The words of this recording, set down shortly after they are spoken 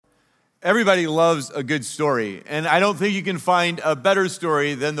Everybody loves a good story, and I don't think you can find a better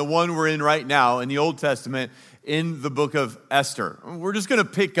story than the one we're in right now in the Old Testament in the book of Esther. We're just going to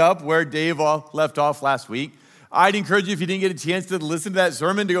pick up where Dave left off last week. I'd encourage you, if you didn't get a chance to listen to that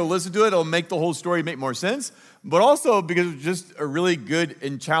sermon, to go listen to it. It'll make the whole story make more sense, but also because it's just a really good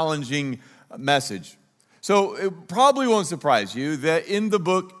and challenging message. So it probably won't surprise you that in the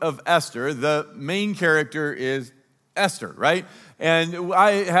book of Esther, the main character is Esther, right? And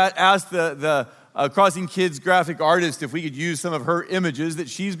I had asked the Crossing Kids graphic artist if we could use some of her images that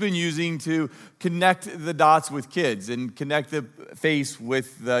she's been using to connect the dots with kids and connect the face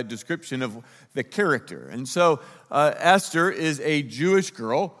with the description of the character. And so Esther is a Jewish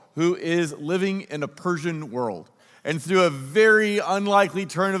girl who is living in a Persian world. And through a very unlikely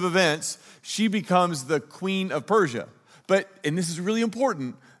turn of events, she becomes the queen of Persia. But, and this is really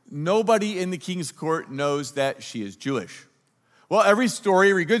important, nobody in the king's court knows that she is Jewish. Well,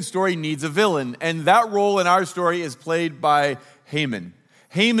 every good story needs a villain, and that role in our story is played by Haman.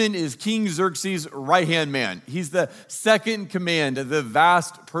 Haman is King Xerxes' right-hand man. He's the second in command of the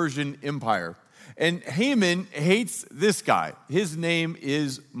vast Persian Empire. And Haman hates this guy. His name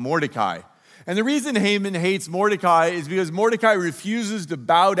is Mordecai. And the reason Haman hates Mordecai is because Mordecai refuses to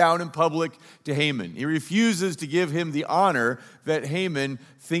bow down in public to Haman. He refuses to give him the honor that Haman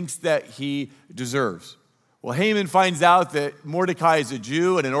thinks that he deserves. Well, Haman finds out that Mordecai is a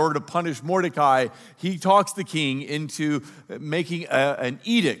Jew, and in order to punish Mordecai, he talks the king into making an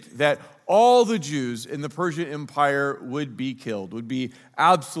edict that all the Jews in the Persian Empire would be killed, would be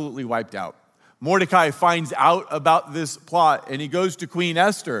absolutely wiped out. Mordecai finds out about this plot, and he goes to Queen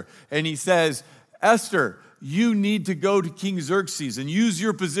Esther, and he says, Esther, you need to go to King Xerxes and use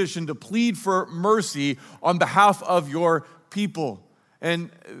your position to plead for mercy on behalf of your people.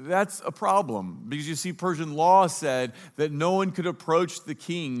 And that's a problem because you see, Persian law said that no one could approach the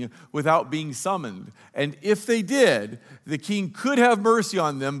king without being summoned. And if they did, the king could have mercy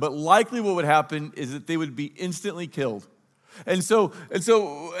on them, but likely what would happen is that they would be instantly killed. And so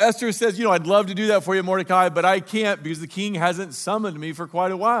Esther says, I'd love to do that for you, Mordecai, but I can't because the king hasn't summoned me for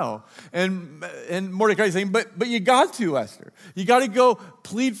quite a while. And Mordecai is saying, but you got to, Esther. You got to go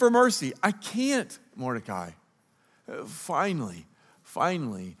plead for mercy. I can't, Mordecai.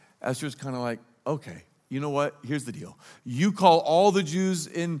 Finally, Esther's kind of like, okay, you know what? Here's the deal. You call all the Jews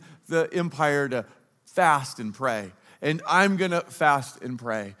in the empire to fast and pray. And I'm going to fast and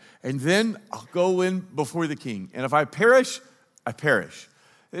pray. And then I'll go in before the king. And if I perish, I perish.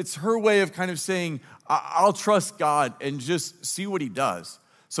 It's her way of kind of saying, I'll trust God and just see what he does.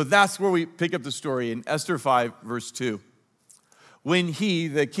 So that's where we pick up the story in Esther 5, verse 2. When he,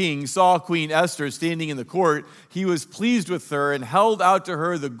 the king, saw Queen Esther standing in the court, he was pleased with her and held out to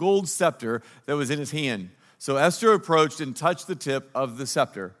her the gold scepter that was in his hand. So Esther approached and touched the tip of the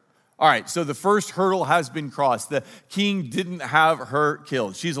scepter. All right, so the first hurdle has been crossed. The king didn't have her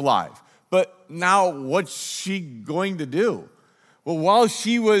killed. She's alive. But now what's she going to do? Well, while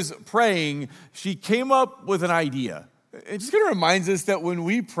she was praying, she came up with an idea. It just kind of reminds us that when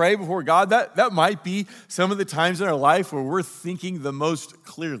we pray before God, that might be some of the times in our life where we're thinking the most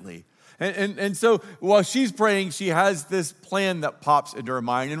clearly. And so while she's praying, she has this plan that pops into her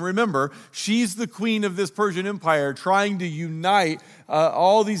mind. And remember, she's the queen of this Persian Empire trying to unite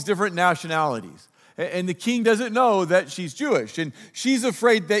all these different nationalities. And the king doesn't know that she's Jewish. And she's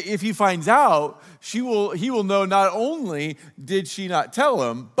afraid that if he finds out, he will know not only did she not tell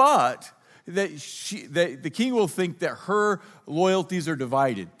him, but that the king will think that her loyalties are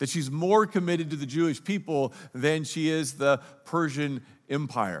divided, that she's more committed to the Jewish people than she is the Persian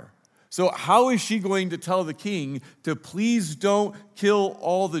Empire. So how is she going to tell the king to please don't kill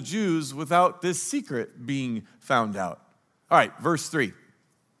all the Jews without this secret being found out? All right, verse 3.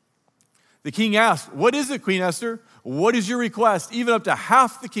 The king asked, "What is it, Queen Esther? What is your request? Even up to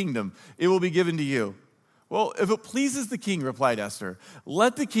half the kingdom, it will be given to you." "Well, if it pleases the king," replied Esther,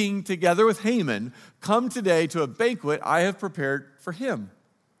 "let the king, together with Haman, come today to a banquet I have prepared for him."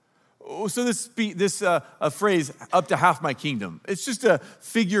 So this phrase, "up to half my kingdom," it's just a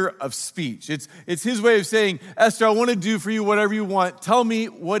figure of speech. It's his way of saying, Esther, I want to do for you whatever you want. Tell me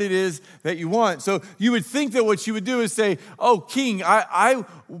what it is that you want. So you would think that what she would do is say, "Oh, king, I'm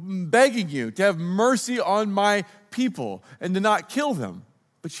begging you to have mercy on my people and to not kill them."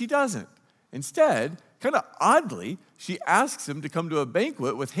 But she doesn't. Instead, kind of oddly, she asks him to come to a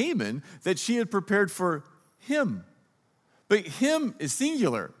banquet with Haman that she had prepared for him. But him is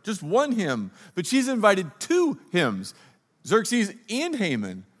singular, just one him. But she's invited two hims, Xerxes and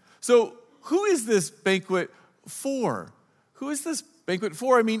Haman. So who is this banquet for? Who is this banquet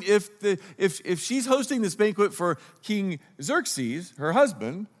for? I mean, if she's hosting this banquet for King Xerxes, her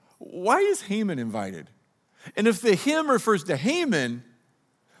husband, why is Haman invited? And if the him refers to Haman,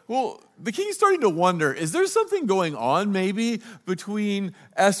 well, the king's starting to wonder, is there something going on maybe between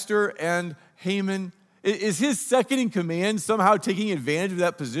Esther and Haman? Is his second in command somehow taking advantage of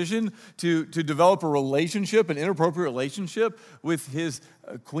that position to develop a relationship, an inappropriate relationship with his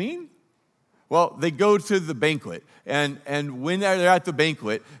queen? Well, they go to the banquet, and when they're at the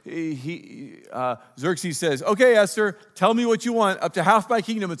banquet, Xerxes says, okay, Esther, tell me what you want. Up to half my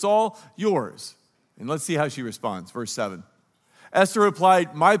kingdom, it's all yours. And let's see how she responds. Verse 7. Esther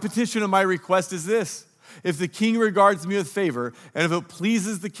replied, my petition and my request is this. If the king regards me with favor, and if it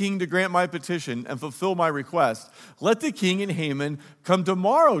pleases the king to grant my petition and fulfill my request, let the king and Haman come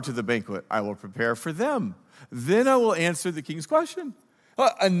tomorrow to the banquet. I will prepare for them. Then I will answer the king's question.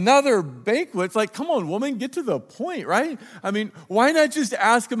 Another banquet? It's like, come on, woman, get to the point, right? I mean, why not just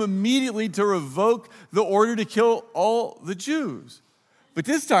ask him immediately to revoke the order to kill all the Jews? But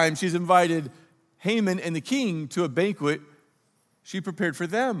this time she's invited Haman and the king to a banquet she prepared for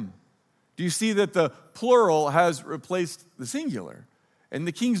them. Do you see that the plural has replaced the singular? And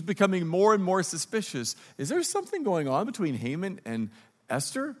the king's becoming more and more suspicious. Is there something going on between Haman and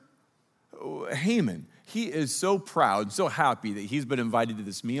Esther? Haman, he is so proud, so happy that he's been invited to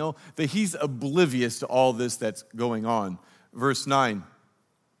this meal, that he's oblivious to all this that's going on. Verse 9.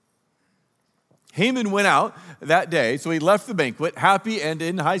 Haman went out that day, so he left the banquet, happy and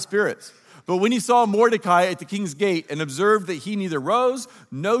in high spirits. But when he saw Mordecai at the king's gate and observed that he neither rose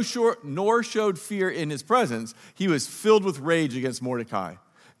nor showed fear in his presence, he was filled with rage against Mordecai.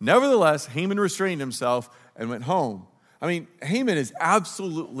 Nevertheless, Haman restrained himself and went home. I mean, Haman is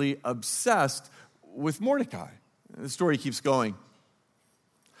absolutely obsessed with Mordecai. The story keeps going.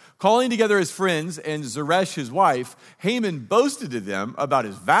 Calling together his friends and Zeresh, his wife, Haman boasted to them about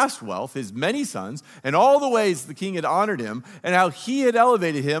his vast wealth, his many sons, and all the ways the king had honored him, and how he had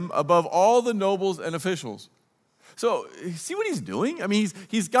elevated him above all the nobles and officials. So, see what he's doing? I mean,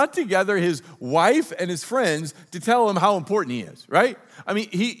 he's got together his wife and his friends to tell him how important he is, right? I mean,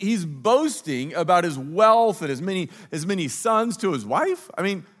 he's boasting about his wealth and his many sons to his wife. I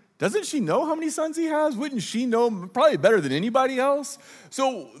mean, doesn't she know how many sons he has? Wouldn't she know probably better than anybody else?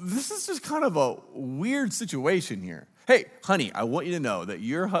 So this is just kind of a weird situation here. Hey, honey, I want you to know that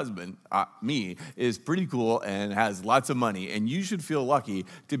your husband, me, is pretty cool and has lots of money, and you should feel lucky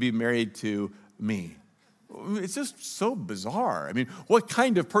to be married to me. It's just so bizarre. I mean, what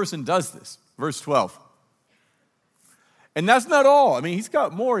kind of person does this? Verse 12. And that's not all. I mean, he's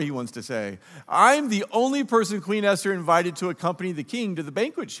got more he wants to say. I'm the only person Queen Esther invited to accompany the king to the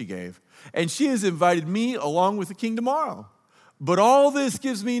banquet she gave. And she has invited me along with the king tomorrow. But all this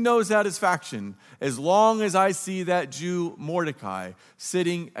gives me no satisfaction as long as I see that Jew Mordecai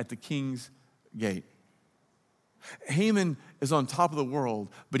sitting at the king's gate. Haman is on top of the world,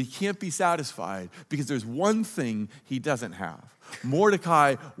 but he can't be satisfied because there's one thing he doesn't have.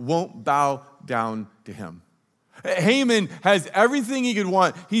 Mordecai won't bow down to him. Haman has everything he could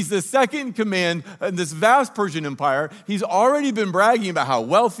want. He's the second in command in this vast Persian empire. He's already been bragging about how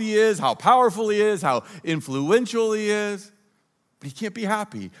wealthy he is, how powerful he is, how influential he is. But he can't be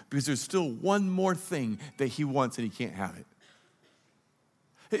happy because there's still one more thing that he wants and he can't have it.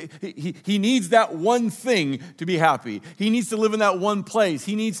 He needs that one thing to be happy. He needs to live in that one place.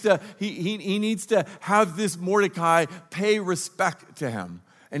 He needs to have this Mordecai pay respect to him.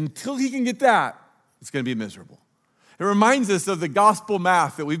 And until he can get that, it's going to be miserable. It reminds us of the gospel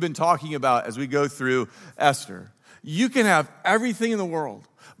math that we've been talking about as we go through Esther. You can have everything in the world,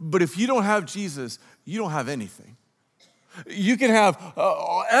 but if you don't have Jesus, you don't have anything. You can have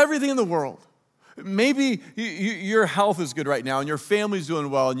everything in the world. Maybe your health is good right now and your family's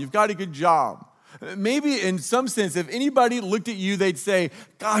doing well and you've got a good job. Maybe in some sense, if anybody looked at you, they'd say,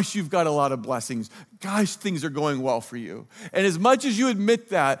 gosh, you've got a lot of blessings. Gosh, things are going well for you. And as much as you admit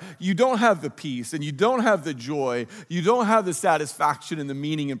that, you don't have the peace and you don't have the joy, you don't have the satisfaction and the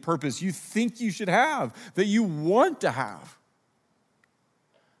meaning and purpose you think you should have, that you want to have.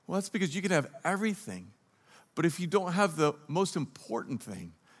 Well, that's because you can have everything. But if you don't have the most important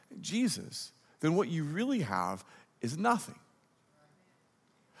thing, Jesus, then what you really have is nothing.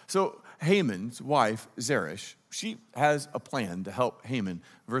 So Haman's wife, Zeresh, she has a plan to help Haman.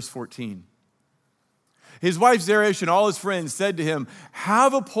 Verse 14. His wife Zeresh and all his friends said to him,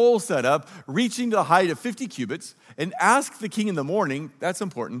 have a pole set up reaching to the height of 50 cubits and ask the king in the morning, that's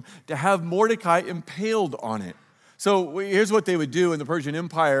important, to have Mordecai impaled on it. So here's what they would do in the Persian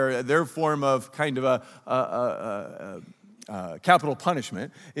Empire, their form of kind of capital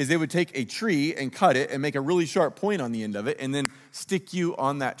punishment is they would take a tree and cut it and make a really sharp point on the end of it and then stick you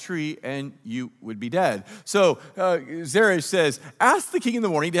on that tree and you would be dead. So Zeresh says, ask the king in the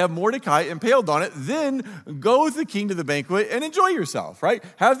morning to have Mordecai impaled on it, then go with the king to the banquet and enjoy yourself, right?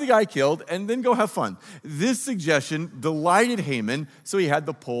 Have the guy killed and then go have fun. This suggestion delighted Haman, so he had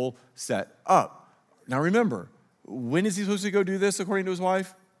the pole set up. Now remember, when is he supposed to go do this according to his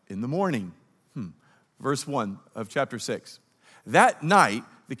wife? In the morning. Verse 1 of chapter 6. That night,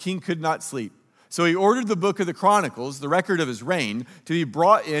 the king could not sleep. So he ordered the book of the Chronicles, the record of his reign, to be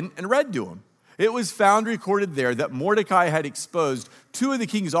brought in and read to him. It was found recorded there that Mordecai had exposed 2 of the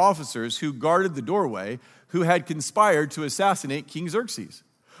king's officers who guarded the doorway, who had conspired to assassinate King Xerxes.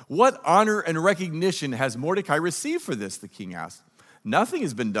 What honor and recognition has Mordecai received for this, the king asked. Nothing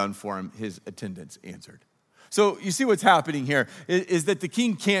has been done for him, his attendants answered. So you see what's happening here is that the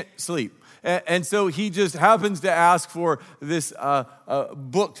king can't sleep. And so he just happens to ask for this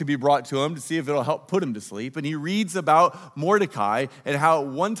book to be brought to him to see if it'll help put him to sleep. And he reads about Mordecai and how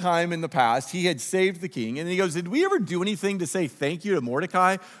one time in the past he had saved the king. And he goes, did we ever do anything to say thank you to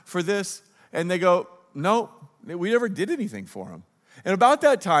Mordecai for this? And they go, no, we never did anything for him. And about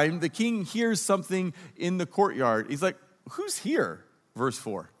that time, the king hears something in the courtyard. He's like, who's here? Verse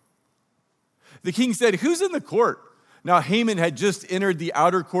 4. The king said, who's in the court? Now, Haman had just entered the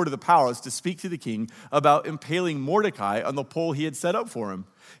outer court of the palace to speak to the king about impaling Mordecai on the pole he had set up for him.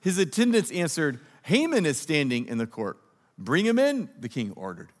 His attendants answered, Haman is standing in the court. Bring him in, the king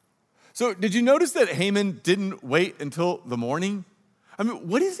ordered. So did you notice that Haman didn't wait until the morning? I mean,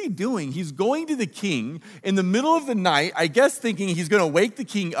 what is he doing? He's going to the king in the middle of the night, I guess thinking he's going to wake the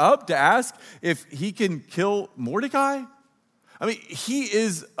king up to ask if he can kill Mordecai. I mean, he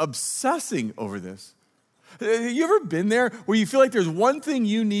is obsessing over this. You ever been there where you feel like there's one thing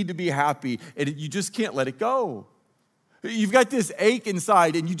you need to be happy and you just can't let it go? You've got this ache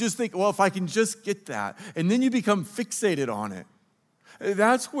inside and you just think, well, if I can just get that. And then you become fixated on it.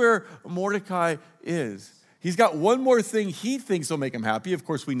 That's where Mordecai is. He's got one more thing he thinks will make him happy. Of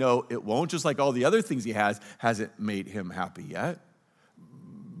course, we know it won't, just like all the other things he hasn't made him happy yet.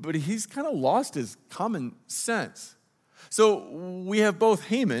 But he's kind of lost his common sense. So we have both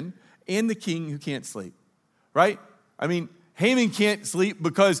Haman and the king who can't sleep. Right? I mean, Haman can't sleep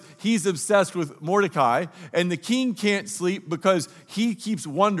because he's obsessed with Mordecai, and the king can't sleep because he keeps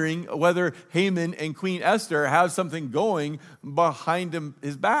wondering whether Haman and Queen Esther have something going behind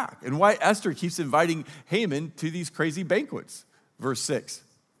his back, and why Esther keeps inviting Haman to these crazy banquets. Verse 6.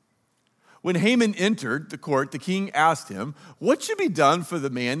 When Haman entered the court, the king asked him, what should be done for the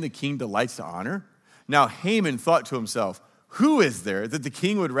man the king delights to honor? Now Haman thought to himself, who is there that the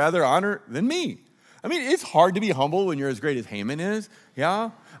king would rather honor than me? I mean, it's hard to be humble when you're as great as Haman is,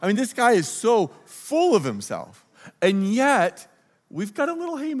 yeah? I mean, this guy is so full of himself. And yet, we've got a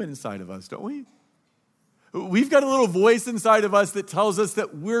little Haman inside of us, don't we? We've got a little voice inside of us that tells us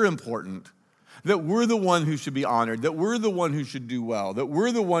that we're important, that we're the one who should be honored, that we're the one who should do well, that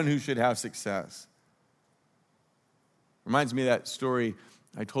we're the one who should have success. Reminds me of that story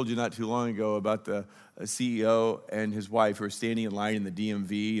I told you not too long ago about the CEO and his wife who are standing in line in the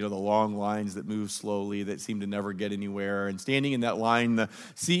DMV, the long lines that move slowly, that seem to never get anywhere. And standing in that line, the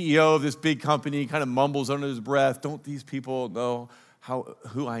CEO of this big company kind of mumbles under his breath, don't these people know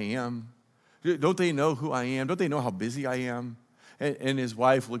who I am? Don't they know who I am? Don't they know how busy I am? And his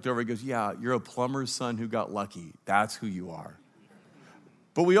wife looked over and goes, yeah, you're a plumber's son who got lucky. That's who you are.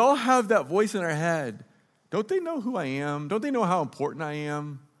 But we all have that voice in our head. Don't they know who I am? Don't they know how important I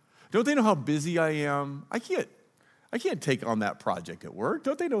am? Don't they know how busy I am? I can't take on that project at work.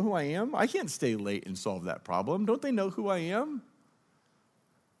 Don't they know who I am? I can't stay late and solve that problem. Don't they know who I am?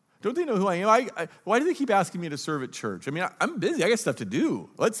 Don't they know who I am? Why do they keep asking me to serve at church? I mean, I'm busy. I got stuff to do.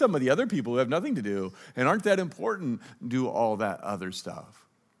 Let some of the other people who have nothing to do and aren't that important do all that other stuff.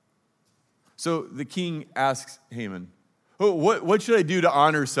 So the king asks Haman, what should I do to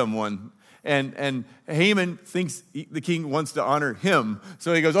honor someone? And Haman thinks the king wants to honor him.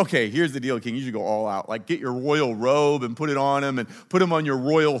 So he goes, okay, here's the deal, king. You should go all out. Like, get your royal robe and put it on him and put him on your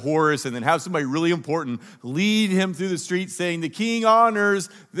royal horse and then have somebody really important lead him through the streets saying, the king honors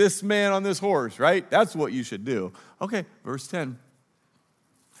this man on this horse, right? That's what you should do. Okay, verse 10.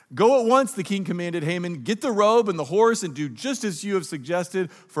 Go at once, the king commanded Haman. Get the robe and the horse and do just as you have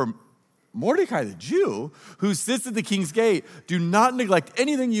suggested for Mordecai, the Jew, who sits at the king's gate. Do not neglect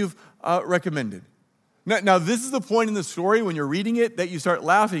anything you've recommended. Now, this is the point in the story when you're reading it that you start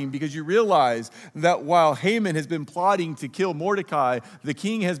laughing because you realize that while Haman has been plotting to kill Mordecai, the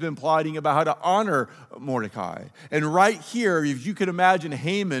king has been plotting about how to honor Mordecai. And right here, if you can imagine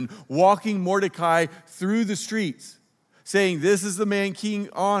Haman walking Mordecai through the streets, saying, this is the man king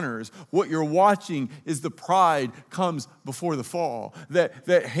honors. What you're watching is the pride comes before the fall.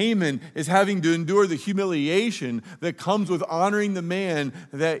 That Haman is having to endure the humiliation that comes with honoring the man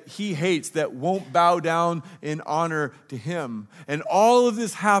that he hates, that won't bow down in honor to him. And all of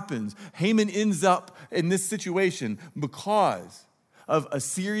this happens. Haman ends up in this situation because of a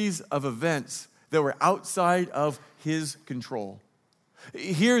series of events that were outside of his control.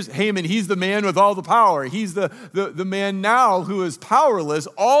 Here's Haman. He's the man with all the power. He's the man now who is powerless,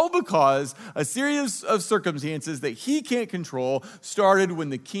 all because a series of circumstances that he can't control started when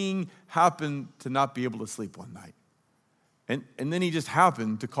the king happened to not be able to sleep one night. And then he just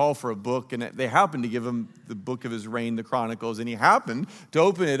happened to call for a book, and they happened to give him the book of his reign, the Chronicles, and he happened to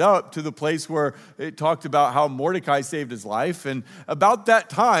open it up to the place where it talked about how Mordecai saved his life. And about that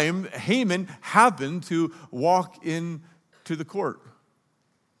time, Haman happened to walk into the court.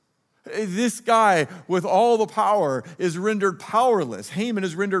 This guy with all the power is rendered powerless. Haman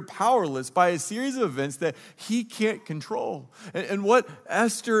is rendered powerless by a series of events that he can't control. And what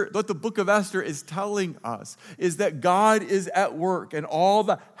the book of Esther is telling us is that God is at work in all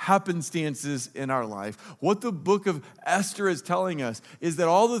the happenstances in our life. What the book of Esther is telling us is that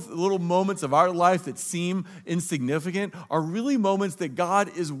all the little moments of our life that seem insignificant are really moments that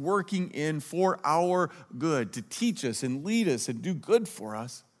God is working in for our good, to teach us and lead us and do good for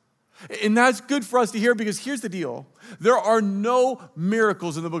us. And that's good for us to hear, because here's the deal. There are no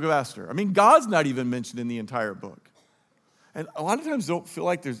miracles in the book of Esther. I mean, God's not even mentioned in the entire book. And a lot of times don't feel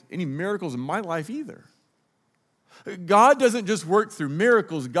like there's any miracles in my life either. God doesn't just work through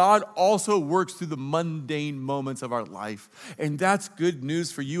miracles. God also works through the mundane moments of our life. And that's good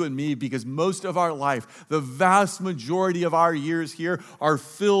news for you and me, because most of our life, the vast majority of our years here, are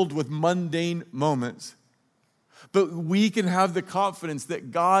filled with mundane moments. But we can have the confidence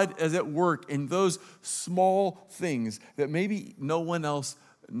that God is at work in those small things that maybe no one else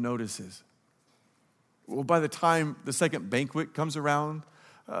notices. Well, by the time the second banquet comes around,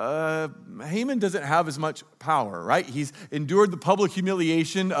 Haman doesn't have as much power, right? He's endured the public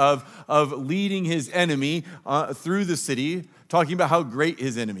humiliation of leading his enemy through the city, talking about how great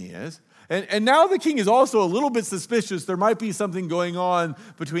his enemy is. And now the king is also a little bit suspicious. There might be something going on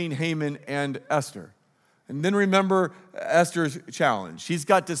between Haman and Esther. And then remember Esther's challenge. She's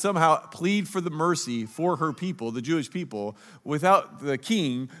got to somehow plead for the mercy for her people, the Jewish people, without the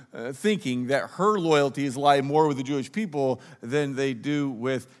king thinking that her loyalties lie more with the Jewish people than they do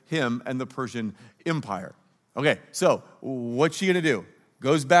with him and the Persian Empire. Okay, so what's she going to do?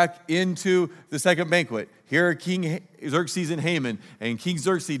 Goes back into the second banquet. Here are King Xerxes and Haman, and King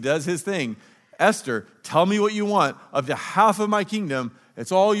Xerxes does his thing. Esther, tell me what you want. Up to half of my kingdom,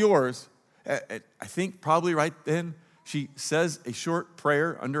 it's all yours. I think probably right then, she says a short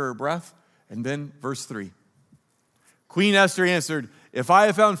prayer under her breath, and then verse 3. Queen Esther answered, if I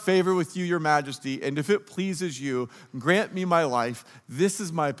have found favor with you, your majesty, and if it pleases you, grant me my life. This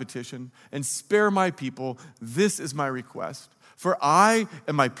is my petition, and spare my people. This is my request. For I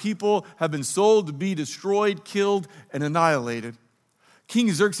and my people have been sold to be destroyed, killed, and annihilated.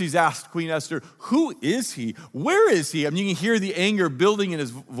 King Xerxes asked Queen Esther, who is he? Where is he? I mean, you can hear the anger building in his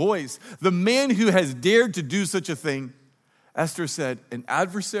voice. The man who has dared to do such a thing. Esther said, an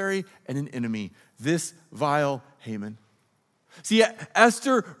adversary and an enemy, this vile Haman. See,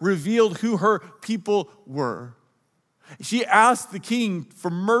 Esther revealed who her people were. She asked the king for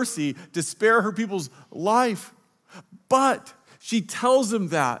mercy to spare her people's life. But she tells him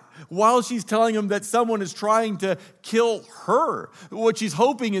that while she's telling him that someone is trying to kill her. What she's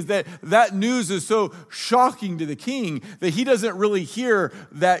hoping is that that news is so shocking to the king that he doesn't really hear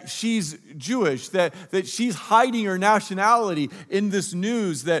that she's Jewish, that she's hiding her nationality in this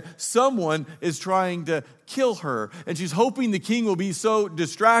news that someone is trying to kill her. And she's hoping the king will be so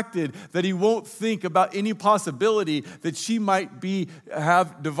distracted that he won't think about any possibility that she might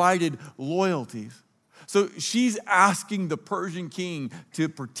have divided loyalties. So she's asking the Persian king to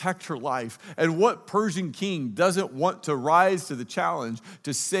protect her life. And what Persian king doesn't want to rise to the challenge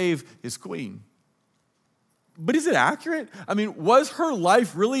to save his queen? But is it accurate? I mean, was her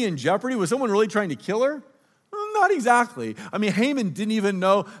life really in jeopardy? Was someone really trying to kill her? Well, not exactly. I mean, Haman didn't even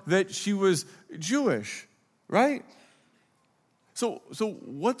know that she was Jewish, right? So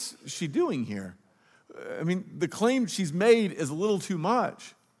what's she doing here? I mean, the claim she's made is a little too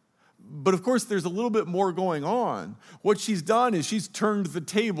much. But of course, there's a little bit more going on. What she's done is she's turned the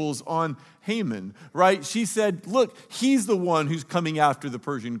tables on Haman, right? She said, look, he's the one who's coming after the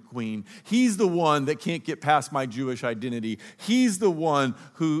Persian queen. He's the one that can't get past my Jewish identity. He's the one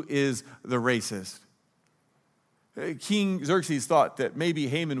who is the racist. King Xerxes thought that maybe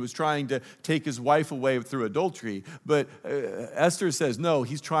Haman was trying to take his wife away through adultery, but Esther says, no,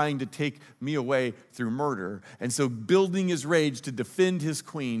 he's trying to take me away through murder. And so building his rage to defend his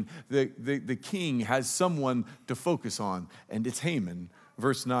queen, the king has someone to focus on, and it's Haman.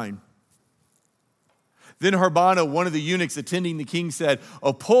 Verse 9. Then Harbana, one of the eunuchs attending the king, said,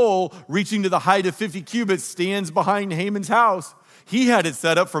 a pole reaching to the height of 50 cubits stands behind Haman's house. He had it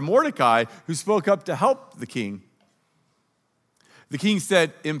set up for Mordecai, who spoke up to help the king. The king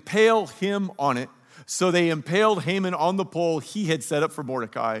said, impale him on it. So they impaled Haman on the pole he had set up for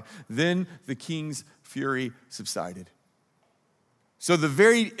Mordecai. Then the king's fury subsided. So the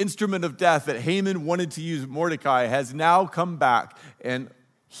very instrument of death that Haman wanted to use Mordecai has now come back, and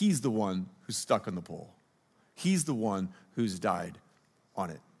he's the one who's stuck on the pole. He's the one who's died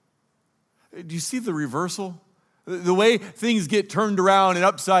on it. Do you see the reversal? The way things get turned around and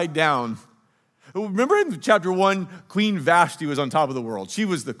upside down. Remember in chapter 1, Queen Vashti was on top of the world. She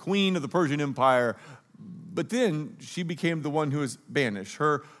was the queen of the Persian Empire, but then she became the one who was banished.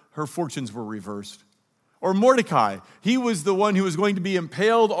 Her fortunes were reversed. Or Mordecai, he was the one who was going to be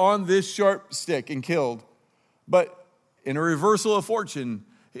impaled on this sharp stick and killed. But in a reversal of fortune,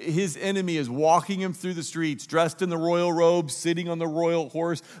 his enemy is walking him through the streets, dressed in the royal robe, sitting on the royal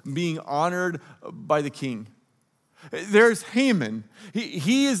horse, being honored by the king. There's Haman.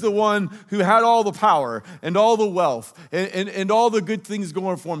 He is the one who had all the power and all the wealth and all the good things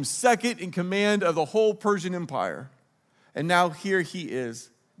going for him, second in command of the whole Persian Empire. And now here he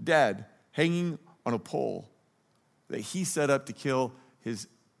is, dead, hanging on a pole that he set up to kill his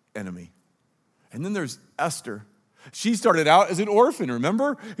enemy. And then there's Esther. She started out as an orphan,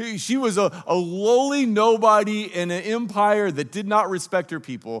 remember? She was a lowly nobody in an empire that did not respect her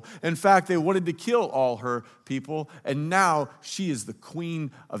people. In fact, they wanted to kill all her people, and now she is the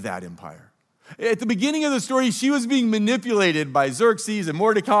queen of that empire. At the beginning of the story, she was being manipulated by Xerxes and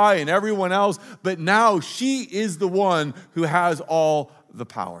Mordecai and everyone else, but now she is the one who has all the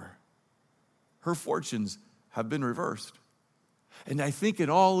power. Her fortunes have been reversed. And I think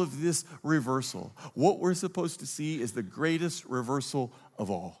in all of this reversal, what we're supposed to see is the greatest reversal of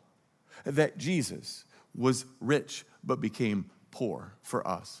all. That Jesus was rich but became poor for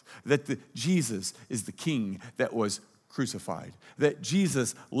us. That Jesus is the king that was crucified. That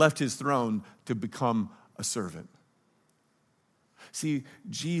Jesus left his throne to become a servant. See,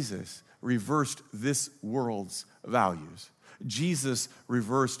 Jesus reversed this world's values. Jesus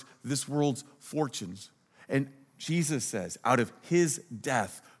reversed this world's fortunes. And Jesus says, out of his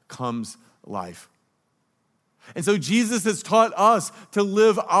death comes life. And so Jesus has taught us to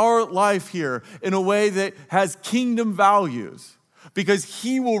live our life here in a way that has kingdom values, because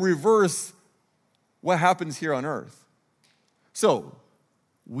he will reverse what happens here on earth. So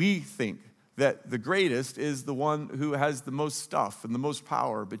we think that the greatest is the one who has the most stuff and the most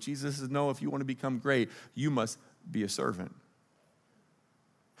power, but Jesus says, no, if you want to become great, you must be a servant.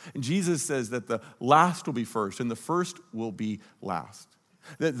 And Jesus says that the last will be first and the first will be last.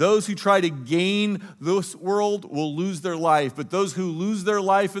 That those who try to gain this world will lose their life, but those who lose their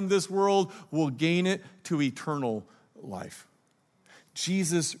life in this world will gain it to eternal life.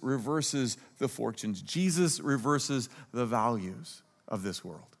 Jesus reverses the fortunes. Jesus reverses the values of this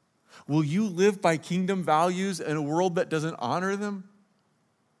world. Will you live by kingdom values in a world that doesn't honor them?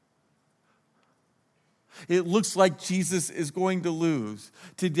 It looks like Jesus is going to lose.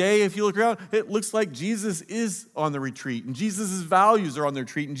 Today, if you look around, it looks like Jesus is on the retreat, and Jesus' values are on the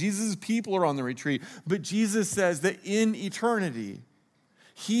retreat, and Jesus' people are on the retreat. But Jesus says that in eternity,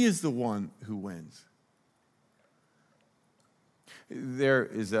 he is the one who wins. There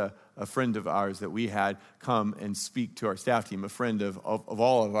is a friend of ours that we had come and speak to our staff team, a friend of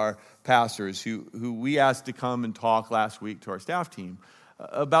all of our pastors who we asked to come and talk last week to our staff team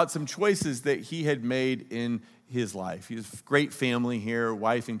about some choices that he had made in his life. He has a great family here.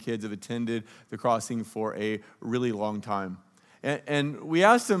 Wife and kids have attended the crossing for a really long time. And we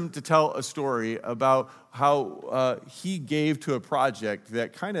asked him to tell a story about how he gave to a project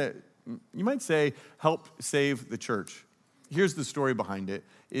that kind of, you might say, helped save the church. Here's the story behind it,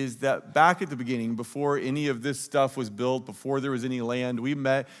 is that back at the beginning, before any of this stuff was built, before there was any land, we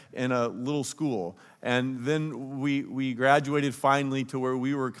met in a little school. And then we graduated finally to where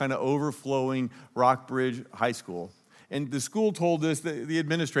we were kind of overflowing Rockbridge High School. And the school told us, the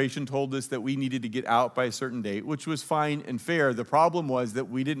administration told us that we needed to get out by a certain date, which was fine and fair. The problem was that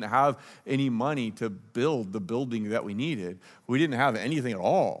we didn't have any money to build the building that we needed. We didn't have anything at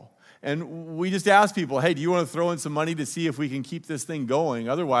all. And we just asked people, hey, do you want to throw in some money to see if we can keep this thing going?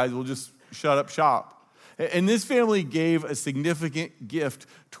 Otherwise, we'll just shut up shop. And this family gave a significant gift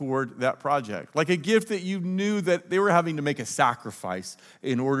toward that project, like a gift that you knew that they were having to make a sacrifice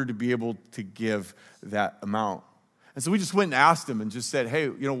in order to be able to give that amount. And so we just went and asked him and just said, hey,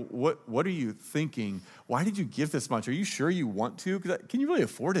 what are you thinking? Why did you give this much? Are you sure you want to? Can you really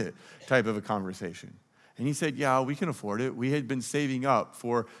afford it? Type of a conversation. And he said, yeah, we can afford it. We had been saving up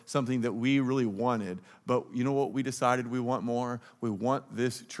for something that we really wanted. But you know what we decided we want more? We want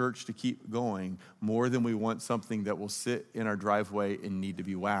this church to keep going more than we want something that will sit in our driveway and need to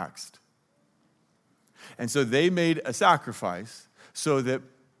be waxed. And so they made a sacrifice so that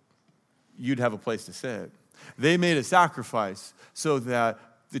you'd have a place to sit. They made a sacrifice so that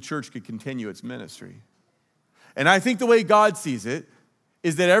the church could continue its ministry. And I think the way God sees it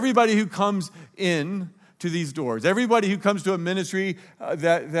is that everybody who comes in to these doors, everybody who comes to a ministry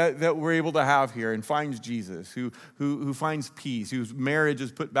that we're able to have here and finds Jesus, who finds peace, whose marriage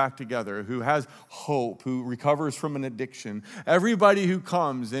is put back together, who has hope, who recovers from an addiction, everybody who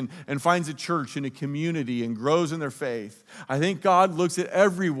comes and finds a church and a community and grows in their faith, I think God looks at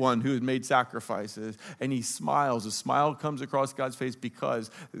everyone who has made sacrifices and he smiles. A smile comes across God's face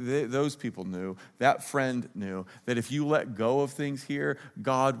because those people knew, that friend knew, that if you let go of things here,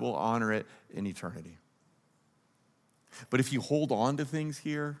 God will honor it in eternity. But if you hold on to things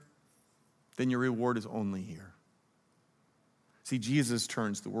here, then your reward is only here. See, Jesus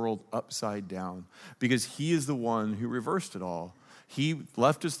turns the world upside down because he is the one who reversed it all. He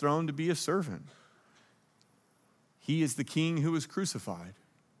left his throne to be a servant. He is the king who was crucified.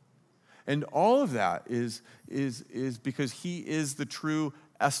 And all of that is because he is the true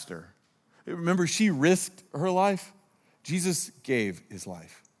Esther. Remember, she risked her life. Jesus gave his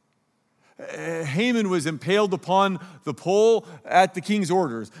life. Haman was impaled upon the pole at the king's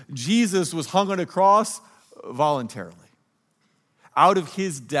orders. Jesus was hung on a cross voluntarily. Out of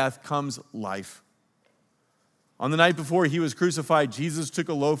his death comes life. On the night before he was crucified, Jesus took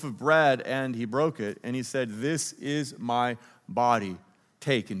a loaf of bread and he broke it. And he said, "This is my body.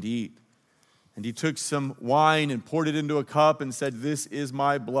 Take and eat." And he took some wine and poured it into a cup and said, "This is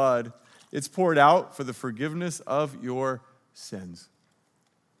my blood. It's poured out for the forgiveness of your sins."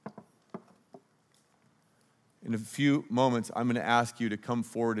 In a few moments, I'm going to ask you to come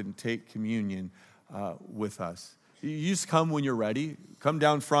forward and take communion with us. You just come when you're ready. Come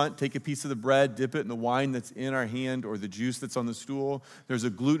down front, take a piece of the bread, dip it in the wine that's in our hand or the juice that's on the stool. There's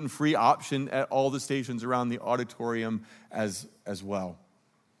a gluten-free option at all the stations around the auditorium as well.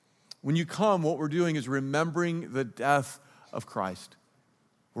 When you come, what we're doing is remembering the death of Christ.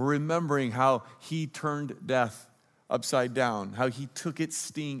 We're remembering how he turned death upside down, how he took its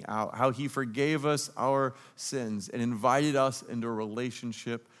sting out, how he forgave us our sins and invited us into a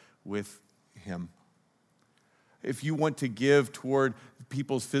relationship with him. If you want to give toward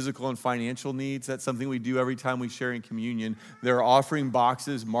people's physical and financial needs, that's something we do every time we share in communion. There are offering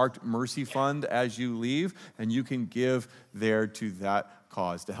boxes marked Mercy Fund as you leave, and you can give there to that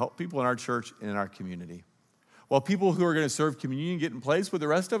cause to help people in our church and in our community. While people who are going to serve communion get in place, would the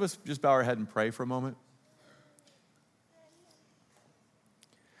rest of us just bow our head and pray for a moment?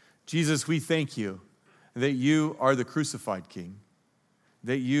 Jesus, we thank you that you are the crucified King,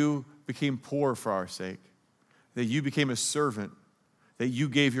 that you became poor for our sake, that you became a servant, that you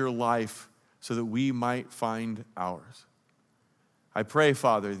gave your life so that we might find ours. I pray,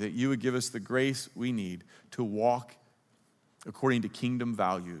 Father, that you would give us the grace we need to walk according to kingdom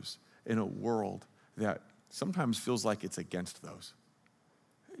values in a world that sometimes feels like it's against those.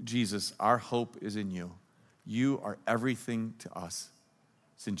 Jesus, our hope is in you. You are everything to us.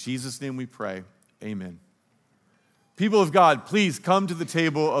 It's in Jesus' name we pray. Amen. People of God, please come to the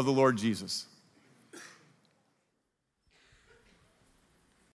table of the Lord Jesus.